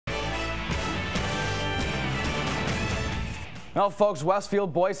Well, folks,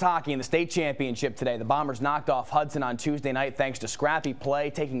 Westfield Boys Hockey in the state championship today. The Bombers knocked off Hudson on Tuesday night thanks to scrappy play,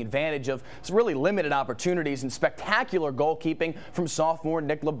 taking advantage of some really limited opportunities and spectacular goalkeeping from sophomore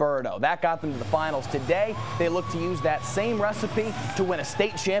Nick Liberto. That got them to the finals. Today, they look to use that same recipe to win a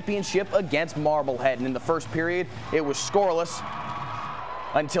state championship against Marblehead. And in the first period, it was scoreless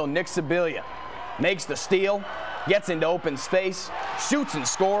until Nick Sibilia makes the steal, gets into open space, shoots and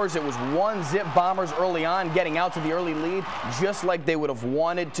scores. It was 1-0 Bombers early on, getting out to the early lead just like they would have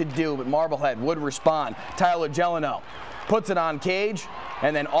wanted to do, but Marblehead would respond. Tyler Gelino puts it on Cage,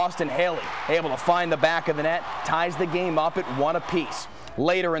 and then Austin Haley able to find the back of the net, ties the game up at 1 apiece.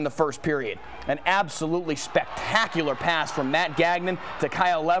 Later in the first period, an absolutely spectacular pass from Matt Gagnon to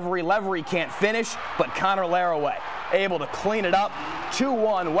Kyle Levery. Levery can't finish, but Connor Laraway able to clean it up.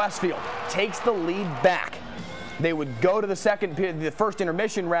 2-1 Westfield takes the lead back. They would go to the second period, the first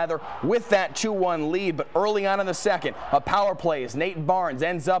intermission rather, with that 2-1 lead, but early on in the second, a power play as Nate Barnes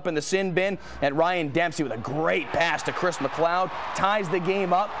ends up in the sin bin, and Ryan Dempsey with a great pass to Chris McLeod ties the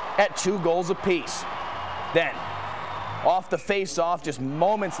game up at 2 goals apiece. Then, off the face-off, just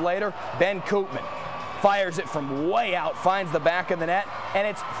moments later, Ben Koopman fires it from way out, finds the back of the net, and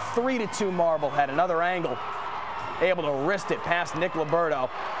it's 3-2 Marblehead. Another angle, able to wrist it past Nick Liberto,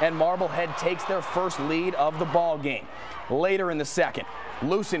 and Marblehead takes their first lead of the ball game. Later in the second,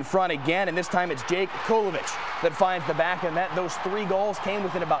 loose in front again, and this time it's Jake Kulovich that finds the back of the net. Those 3 goals came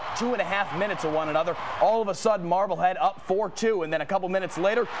within about 2.5 minutes of one another. All of a sudden, Marblehead up 4-2, and then a couple minutes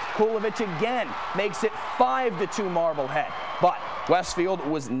later, Kulovich again makes it 5-2 Marblehead. But Westfield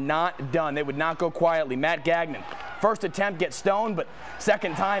was not done. They would not go quietly. Matt Gagnon, first attempt gets stoned, but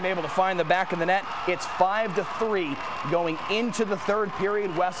second time able to find the back of the net. It's 5-3 going into the third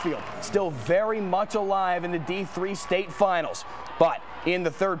period. Westfield still very much alive in the D3 state finals. But in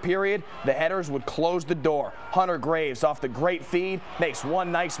the third period, the headers would close the door. Hunter Graves off the great feed makes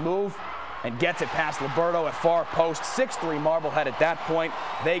one nice move and gets it past Liberto at far post. 6-3 Marblehead at that point.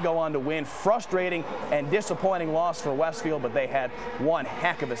 They go on to win. Frustrating and disappointing loss for Westfield, but they had one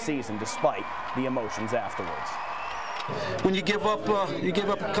heck of a season despite the emotions afterwards. When you give up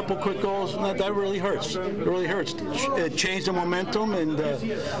a couple quick goals, that really hurts. It really hurts. It changed the momentum, and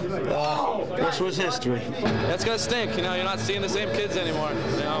this was history. That's gonna stink. You know, you're not seeing the same kids anymore.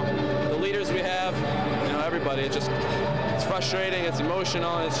 You know, the leaders we have. You know, everybody. It's frustrating. It's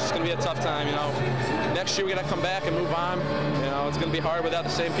emotional. It's just gonna be a tough time. You know, next year we gotta come back and move on. You know, it's gonna be hard without the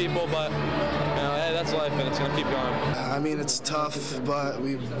same people, but you know, hey, that's life, and it's gonna keep going. I mean, it's tough, but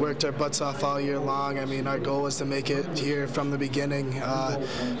we worked our butts off all year long. I mean, our goal was to make it here from the beginning. I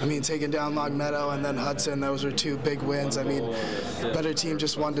mean, taking down Long Meadow and then Hudson, those were 2 big wins. I mean, better team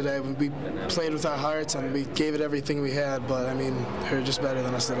just won today. We played with our hearts and we gave it everything we had, but I mean, they're just better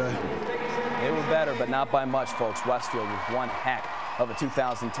than us today. They were better, but not by much, folks. Westfield with one heck of a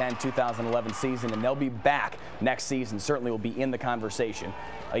 2010-2011 season, and they'll be back next season. Certainly will be in the conversation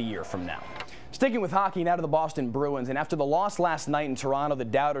a year from now. Sticking with hockey, now to the Boston Bruins, and after the loss last night in Toronto, the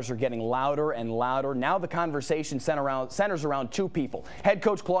doubters are getting louder and louder. Now the conversation centers around 2 people, head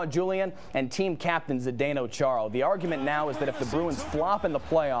coach Claude Julien and team captain Zdeno Chara. The argument now is that if the Bruins flop in the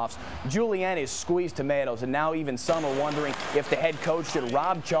playoffs, Julien is squeezed tomatoes, and now even some are wondering if the head coach should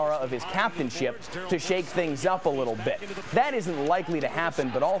rob Chara of his captainship to shake things up a little bit. That isn't likely to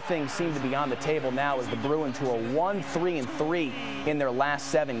happen, but all things seem to be on the table now as the Bruins, who are 1-3-3 in their last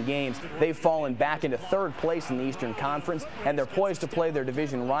 7 games, they've fallen back into 3rd place in the Eastern Conference, and they're poised to play their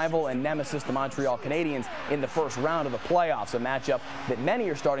division rival and nemesis, the Montreal Canadiens, in the first round of the playoffs, a matchup that many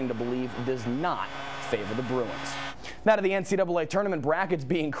are starting to believe does not favor the Bruins. Now to the NCAA tournament brackets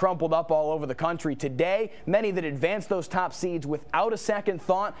being crumpled up all over the country today. Many that advanced those top seeds without a second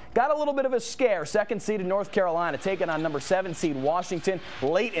thought got a little bit of a scare. 2nd seed in North Carolina taking on number 7 seed Washington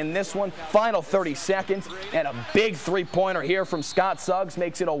late in this one. Final 30 seconds, and a big 3-pointer here from Scott Suggs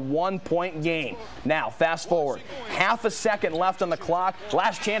makes it a 1-point game. Now fast forward, half a second left on the clock.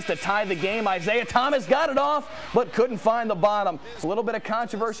 Last chance to tie the game. Isaiah Thomas got it off, but couldn't find the bottom. A little bit of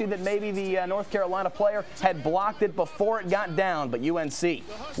controversy that maybe the North Carolina player had blocked it before it got down, but UNC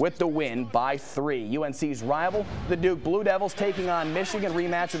with the win by 3. UNC's rival, the Duke Blue Devils, taking on Michigan,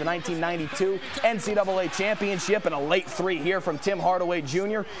 rematch of the 1992 NCAA championship, and a late 3 here from Tim Hardaway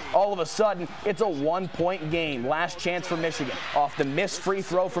Jr. All of a sudden, it's a 1-point game. Last chance for Michigan off the missed free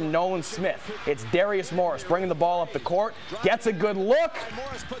throw from Nolan Smith. It's Darius Morris bringing the ball up the court, gets a good look.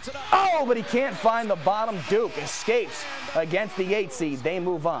 Oh, but he can't find the bottom. Duke escapes against the 8 seed. They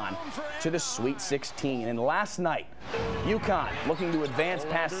move on to the Sweet 16. And last night, UConn looking to advance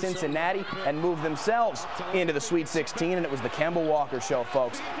past Cincinnati and move themselves into the Sweet 16, and it was the Kemba Walker show,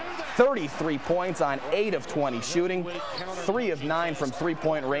 folks. 33 points on 8 of 20 shooting, 3 of 9 from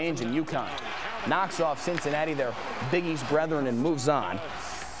three-point range, and UConn knocks off Cincinnati, their Big East brethren, and moves on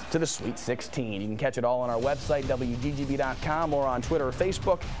to the Sweet 16. You can catch it all on our website, WGGB.com, or on Twitter or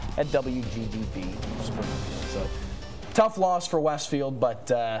Facebook at WGGB Springfield. So, tough loss for Westfield,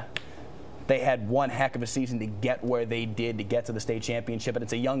 but they had one heck of a season to get where they did, to get to the state championship, and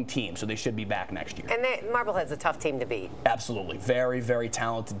it's a young team, so they should be back next year. And Marblehead's a tough team to beat. Absolutely. Very, very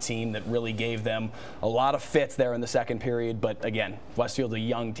talented team that really gave them a lot of fits there in the second period, but again, Westfield's a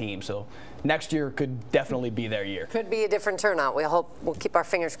young team, so next year could definitely be their year. Could be a different turnout. We'll keep our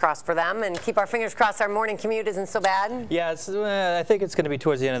fingers crossed for them, and keep our fingers crossed our morning commute isn't so bad. Yeah, I think it's going to be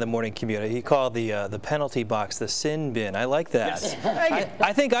towards the end of the morning commute. He called the penalty box the sin bin. I like that. Yes.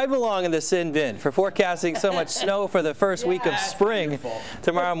 I think I belong in the sin bin for forecasting so much snow for the first week of spring.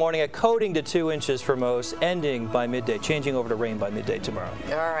 Tomorrow morning, a coating to 2 inches for most, ending by midday, changing over to rain by midday tomorrow.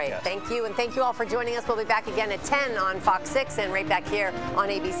 All right. Yes. Thank you, and thank you all for joining us. We'll be back again at 10 on Fox 6 and right back here on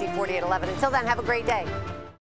ABC 40 at 11. Until then, have a great day.